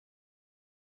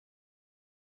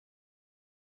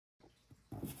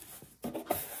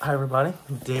Hi everybody,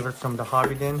 David from the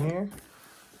Hobby Den here.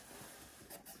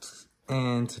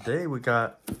 And today we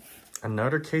got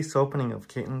another case opening of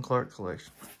Caitlin Clark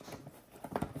collection.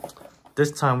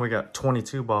 This time we got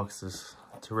 22 boxes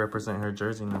to represent her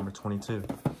jersey number 22.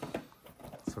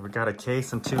 So we got a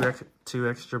case and two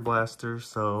extra blasters,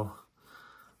 so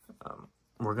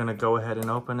we're gonna go ahead and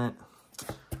open it.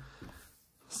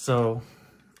 So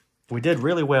we did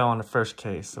really well on the first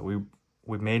case, so we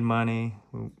made money.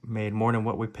 We made more than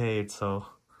what we paid, so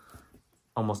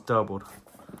almost doubled.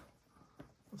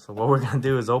 So what we're gonna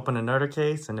do is open another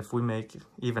case, and if we make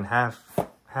even half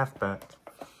back,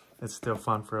 it's still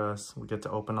fun for us. We get to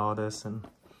open all this and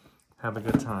have a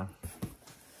good time.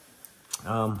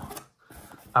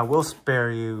 I will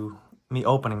spare you me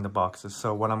opening the boxes,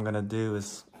 so what I'm gonna do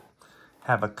is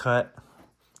have a cut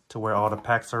to where all the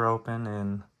packs are open,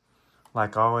 and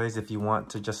like always, if you want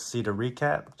to just see the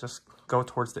recap, just go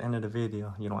towards the end of the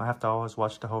video. You don't have to always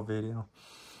watch the whole video.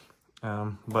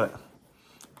 But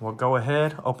we'll go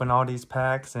ahead, open all these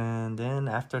packs, and then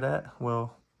after that,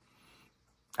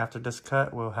 after this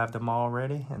cut, we'll have them all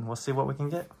ready, and we'll see what we can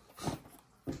get.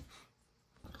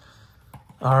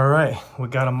 All right, we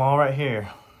got them all right here.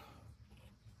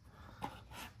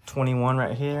 21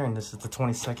 right here, and this is the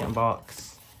 22nd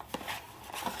box.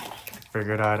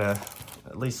 Figured I'd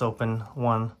at least open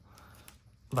one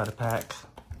by the pack.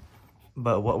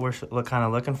 But what we're kind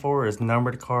of looking for is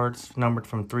numbered cards, numbered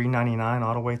from $3.99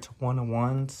 all the way to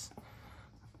 1/1s.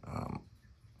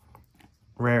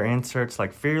 Rare inserts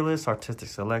like Fearless, Artistic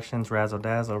Selections, Razzle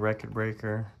Dazzle, Record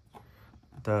Breaker.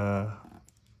 The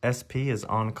SP is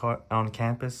on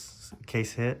campus,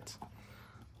 case hit.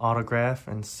 Autograph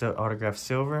and Autograph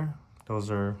Silver.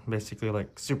 Those are basically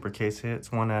like super case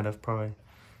hits, one out of probably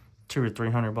 200 or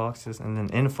 300 boxes. And then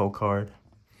info card.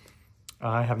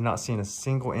 I have not seen a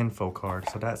single info card,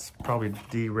 so that's probably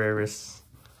the rarest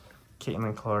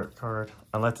Caitlin Clark card,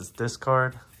 unless it's this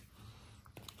card,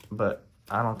 but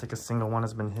I don't think a single one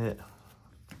has been hit.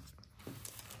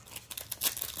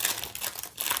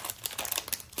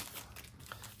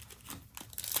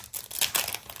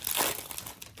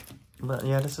 But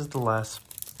yeah, this is the last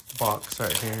box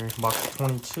right here, box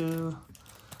 22.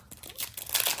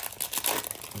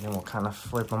 And then we'll kind of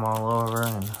flip them all over,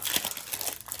 and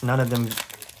none of them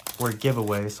were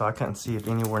giveaways, so I couldn't see if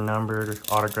any were numbered or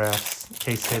autographs,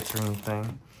 case hits, or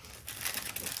anything.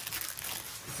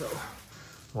 So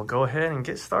we'll go ahead and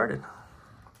get started.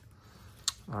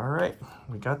 All right,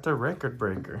 we got the Record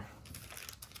Breaker.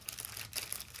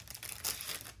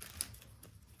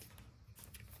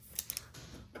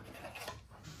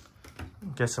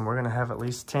 I'm guessing we're gonna have at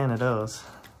least 10 of those.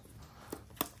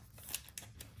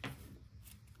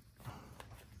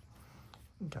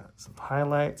 Got some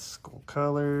highlights, school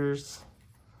colors,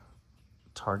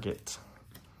 Target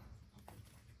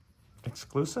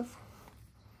exclusive,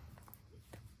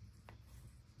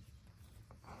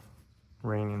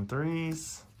 Rain in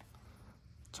Threes,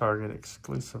 Target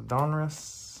exclusive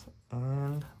Donruss,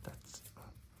 and that's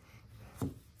it.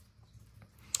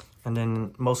 And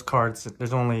then most cards,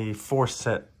 there's only four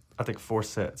sets.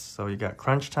 So you got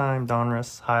Crunch Time,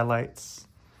 Donruss, highlights,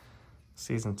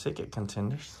 season ticket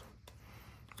contenders,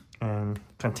 and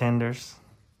contenders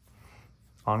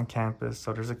on campus.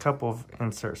 So there's a couple of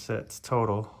insert sets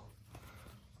total.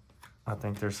 I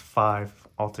think there's 5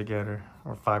 altogether,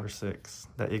 or 5 or 6,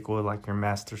 that equal like your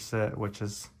master set, which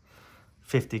is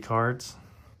 50 cards.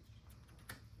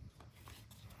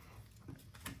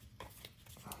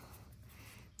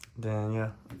 Then yeah.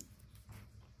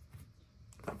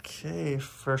 Okay,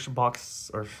 first box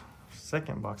or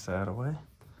second box out of the way.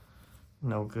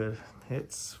 No good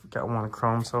hits. We got one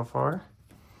chrome so far.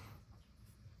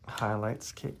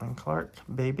 Highlights, Caitlin Clark,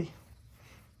 baby.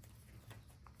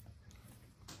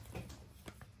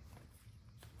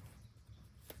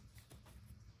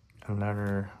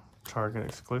 Another Target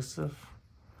exclusive.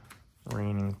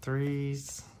 Raining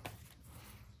Threes.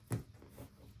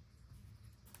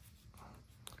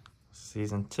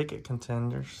 Season ticket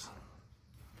contenders.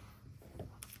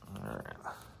 All right.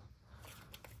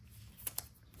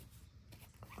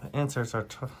 The inserts are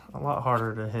a lot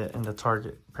harder to hit in the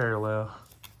Target parallel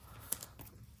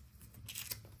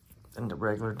than the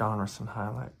regular Donruss and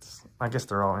highlights. I guess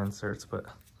they're all inserts, but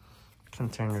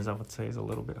contenders I would say is a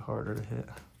little bit harder to hit.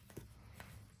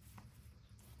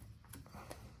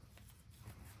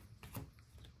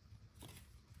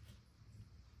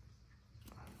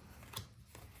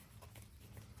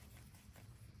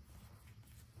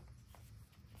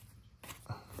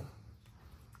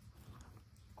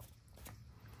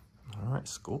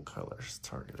 School colors,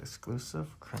 Target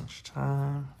exclusive, Crunch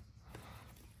Time,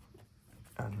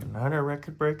 another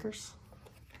Record Breakers,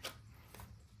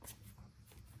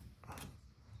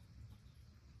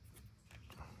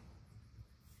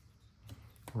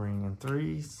 Raining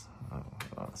threes. Oh,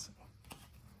 let's see.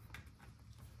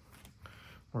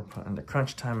 We're putting the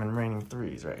crunch time and raining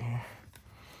threes right here.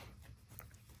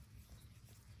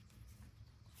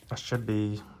 I should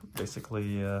be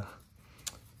basically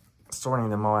sorting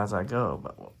them all as I go,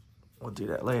 but we'll do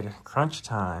that later. Crunch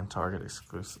time, Target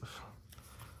exclusive.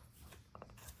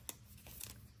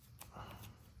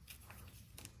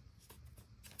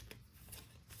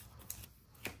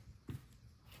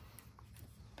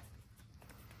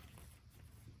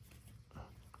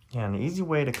 Yeah, an easy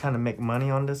way to kind of make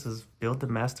money on this is build the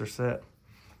master set.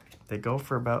 They go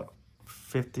for about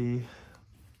 50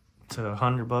 to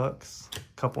 100 bucks, a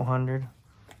couple hundred.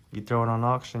 You throw it on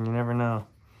auction, you never know.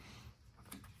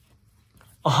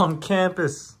 On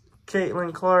campus,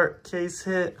 Caitlin Clark, case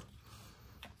hit.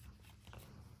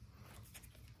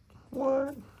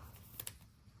 What?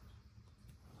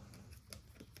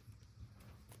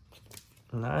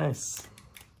 Nice.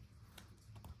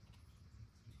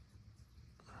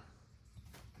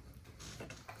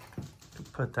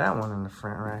 Put that one in the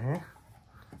front right here.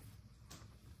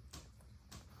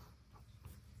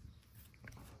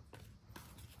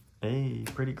 Hey,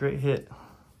 pretty great hit.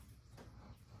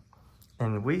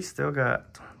 And we still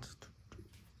got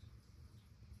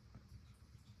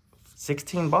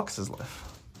 16 boxes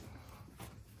left.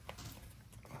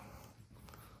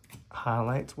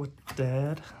 Highlights with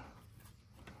Dad.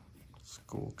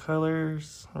 School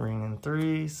colors, raining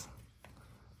threes.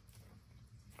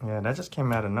 Yeah, that just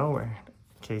came out of nowhere.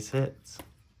 Case hits.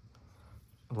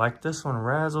 Like this one,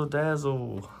 Razzle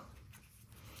Dazzle.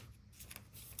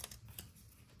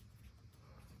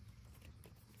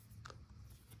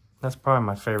 That's probably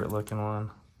my favorite looking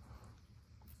one.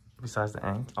 Besides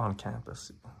the on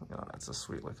campus. You know, that's a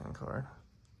sweet looking card.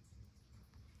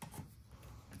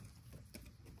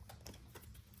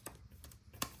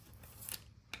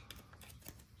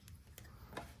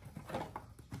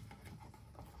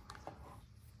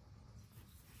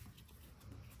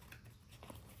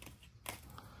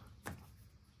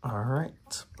 All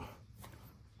right.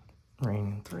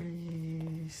 Raining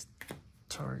threes.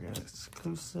 Target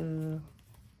exclusive.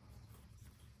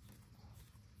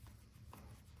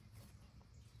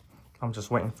 I'm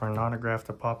just waiting for an autograph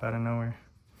to pop out of nowhere.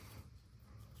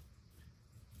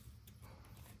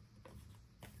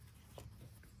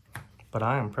 But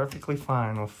I am perfectly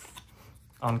fine with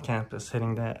on campus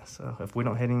hitting that. So if we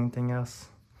don't hit anything else,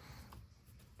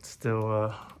 it's still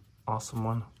a awesome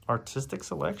one. Artistic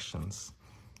selections.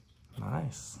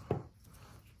 Nice.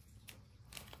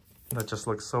 That just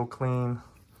looks so clean.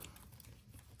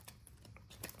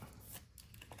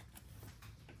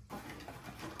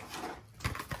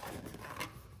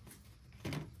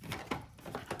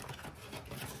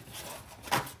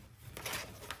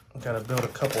 Gotta build a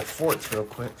couple forts real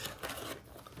quick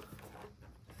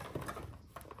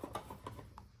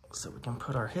so we can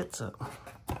put our hits up.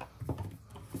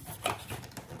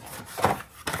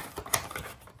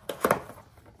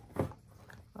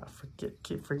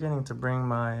 Keep forgetting to bring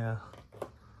my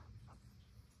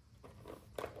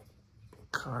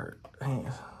card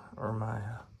or my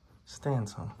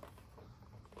stands home.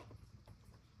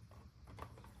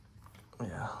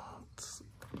 Yeah, it's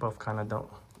both kind of don't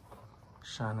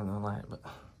shine in the light, but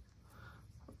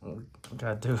we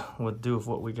gotta we'll do with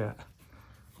what we got.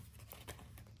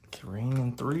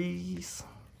 Raining threes.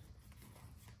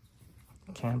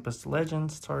 Campus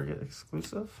Legends, Target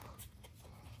exclusive.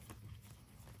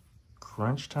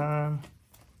 Crunch time.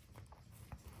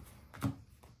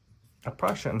 I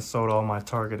probably shouldn't have sold all my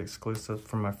Target exclusive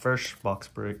from my first box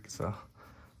break, so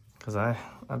because I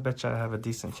bet you I have a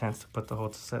decent chance to put the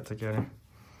whole set together.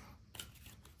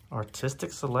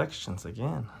 Artistic selections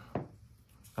again.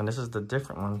 And this is the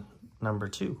different one, number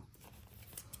 2.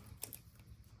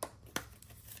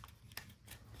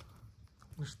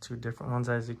 There's 2 different ones,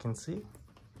 as you can see.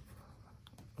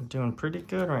 I'm doing pretty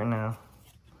good right now.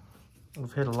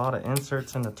 We've hit a lot of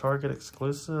inserts in the Target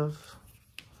exclusive.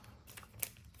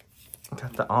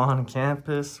 Got the on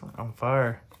campus. We're on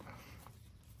fire.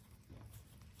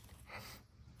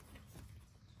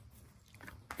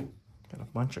 Got a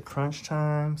bunch of crunch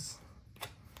times.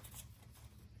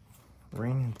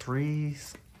 Raining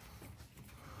threes.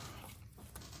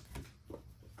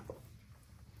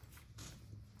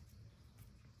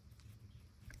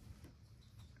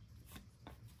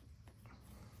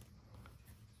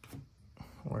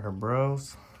 We're her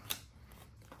bros.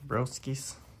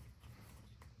 Broskis.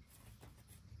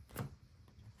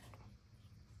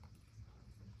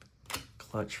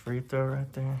 Clutch free throw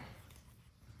right there.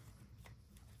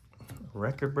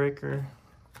 Record breaker.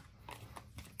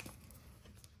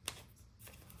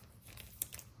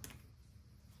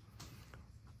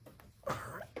 All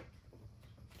right.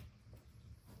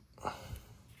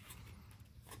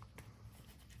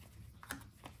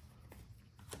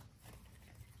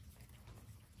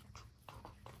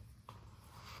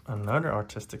 Another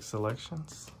artistic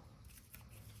selections.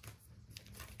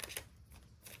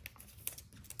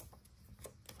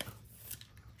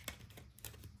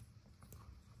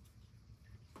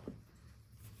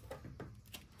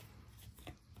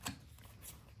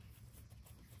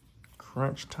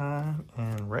 Crunch Time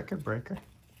and Record Breaker.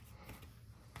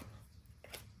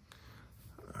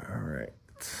 All right.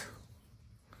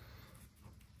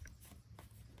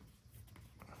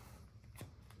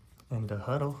 And the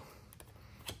Huddle.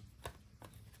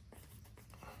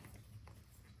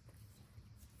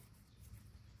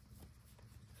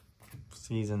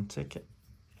 Season Ticket.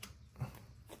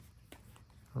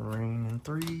 Rain and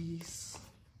Threes.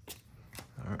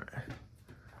 All right.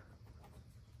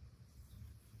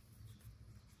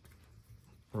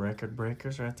 Record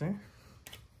Breakers right there.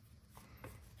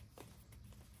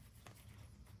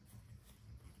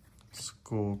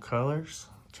 School Colors,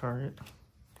 Target.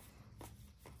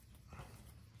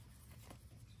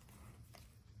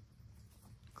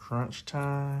 Crunch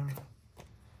Time.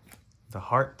 The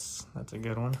Hearts, that's a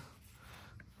good one.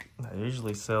 That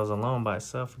usually sells alone by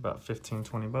itself for about 15,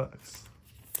 20 bucks.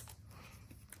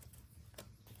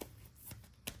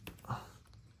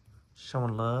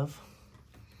 Showing Love.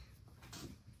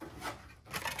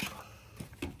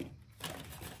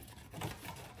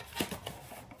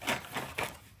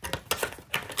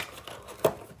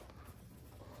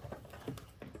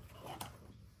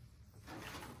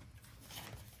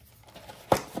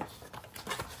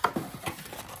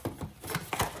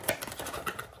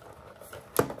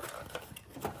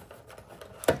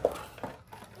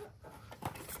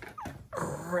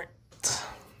 Right.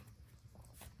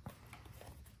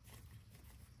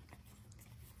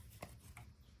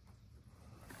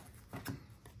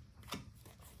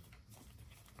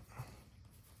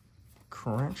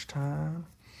 Crunch Time.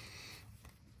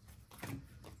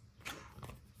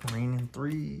 Rain and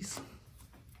Threes.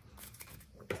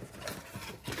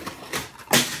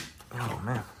 Oh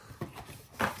man.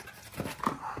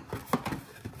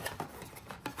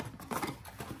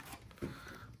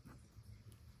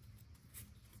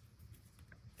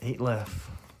 Eight left,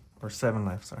 or 7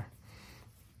 left, sorry.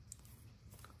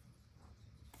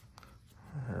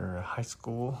 Her high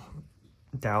school,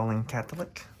 Dowling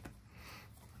Catholic.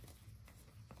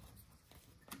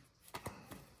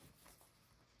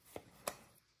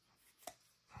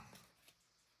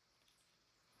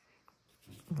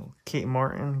 Little Kate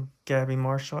Martin, Gabby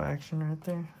Marshall action right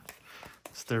there.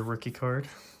 It's their rookie card.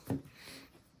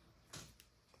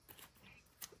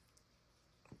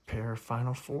 Pair of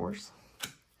Final Fours.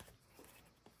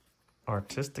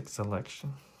 Artistic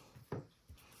selection.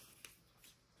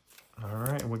 All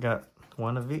right, we got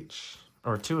one of each,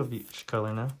 or 2 of each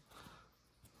color now.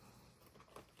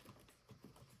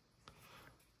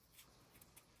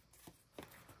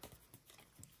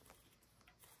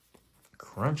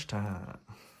 Crunch Time.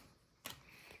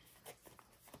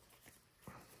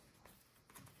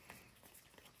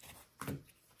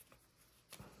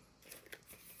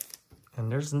 And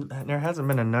there hasn't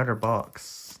been another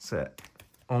box set.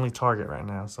 Only Target right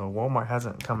now, so Walmart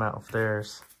hasn't come out with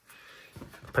theirs.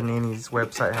 Panini's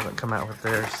website hasn't come out with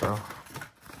theirs, so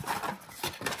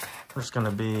there's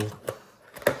gonna be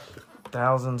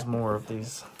thousands more of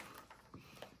these.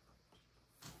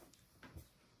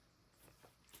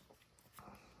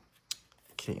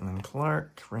 Caitlin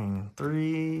Clark, Rain and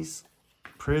Threes,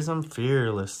 Prism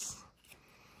Fearless.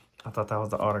 I thought that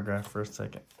was the autograph for a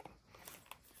second,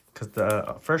 because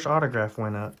the first autograph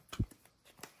went up,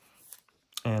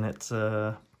 and it's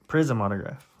a Prism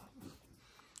autograph.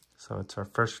 So it's her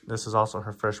first, this is also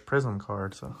her first Prism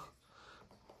card, so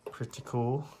pretty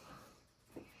cool.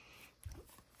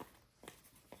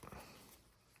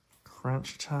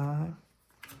 Crunch Time.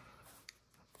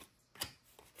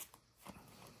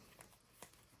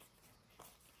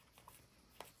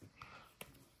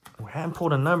 We haven't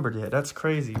pulled a numbered yet. That's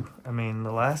crazy. I mean,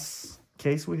 the last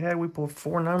case we had, we pulled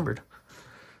 4 numbered.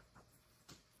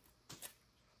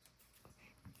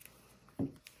 I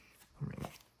mean,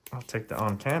 I'll take the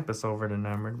on campus over the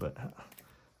numbered, but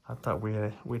I thought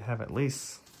we'd have at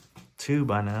least 2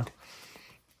 by now.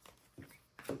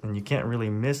 And you can't really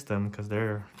miss them because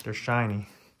they're shiny.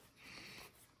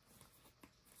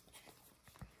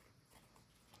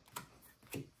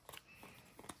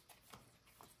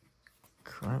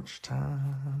 Crunch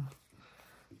Time.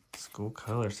 School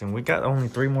Colors. And we got only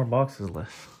 3 more boxes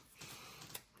left.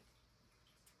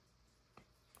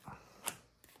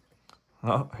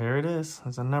 Oh, here it is.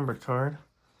 It's a numbered card.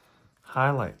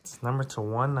 Highlights. Number to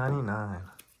 199.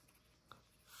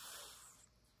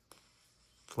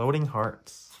 Floating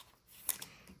Hearts.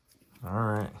 All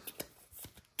right.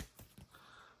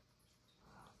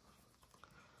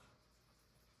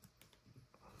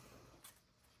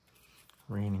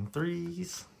 Raining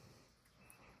Threes.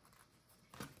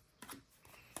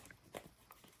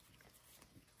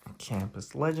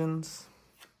 Campus Legends.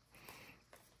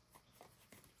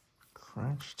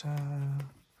 Crunch time.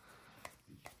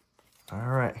 All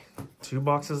right, 2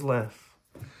 boxes left.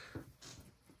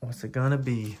 What's it gonna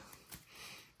be?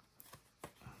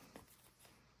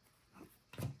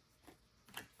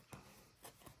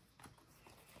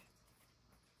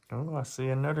 Oh, I see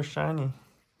another shiny.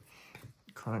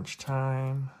 Crunch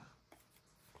time.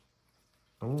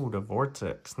 Oh, the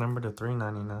Vortex, number to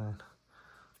 399.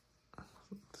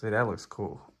 See, that looks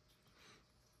cool.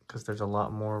 Because there's a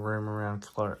lot more room around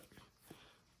Clark.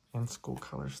 And School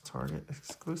Colors Target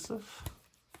exclusive.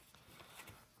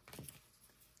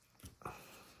 I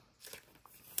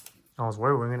was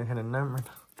worried we were going to hit a number.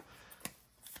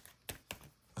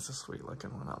 That's a sweet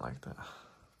looking one. I like that.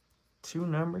 2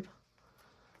 numbered.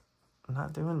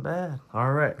 Not doing bad.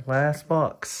 All right, last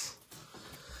box.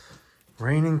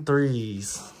 Raining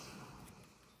Threes.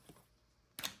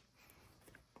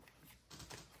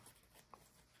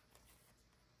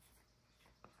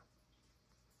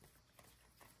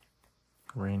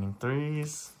 Raining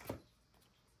Threes.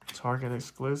 Target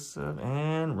exclusive.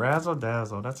 And Razzle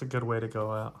Dazzle. That's a good way to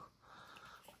go out.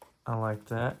 I like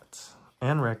that.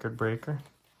 And Record Breaker.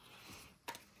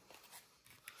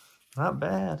 Not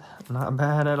bad. Not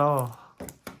bad at all.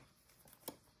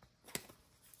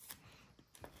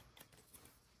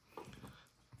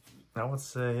 I would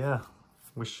say, yeah,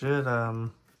 we should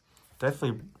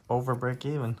definitely over break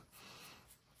even.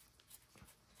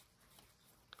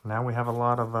 Now we have a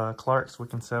lot of Clarks we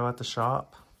can sell at the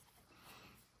shop.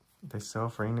 They sell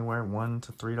for anywhere $1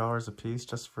 to $3 a piece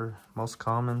just for most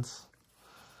commons.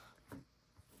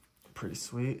 Pretty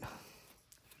sweet.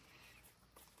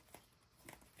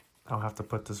 I'll have to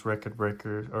put this Record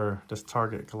Breaker or this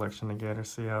Target collection together,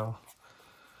 see how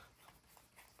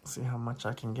much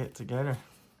I can get together.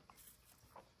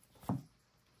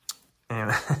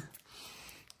 And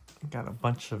got a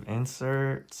bunch of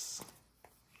inserts.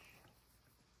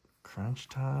 Crunch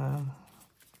time.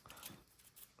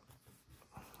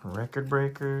 Record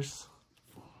breakers.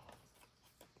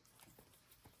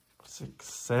 6,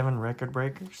 7 record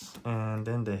breakers. And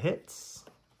then the hits.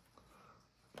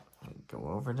 Let me go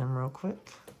over them real quick.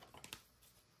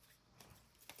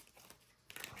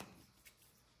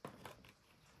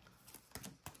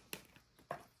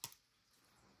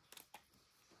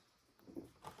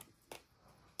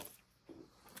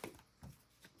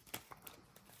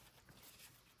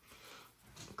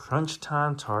 Crunch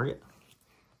time Target.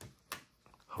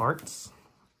 Hearts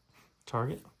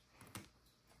Target.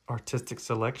 Artistic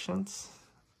Selections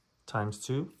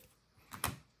 ×2.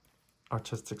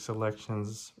 Artistic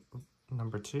Selections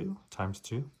number 2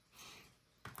 ×2.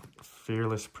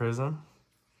 Fearless Prism.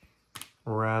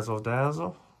 Razzle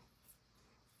Dazzle.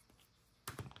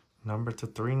 Number to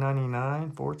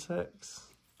 399 Vortex.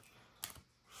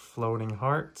 Floating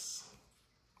Hearts.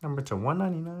 Number to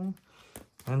 199.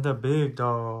 And the big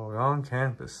dog on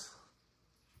campus.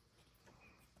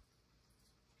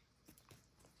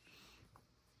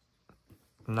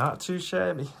 Not too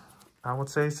shabby. I would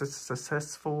say it's a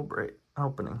successful break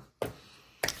opening.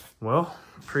 Well,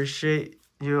 appreciate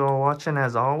you all watching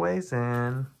as always.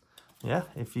 And yeah,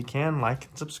 if you can, like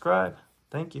and subscribe.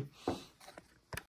 Thank you.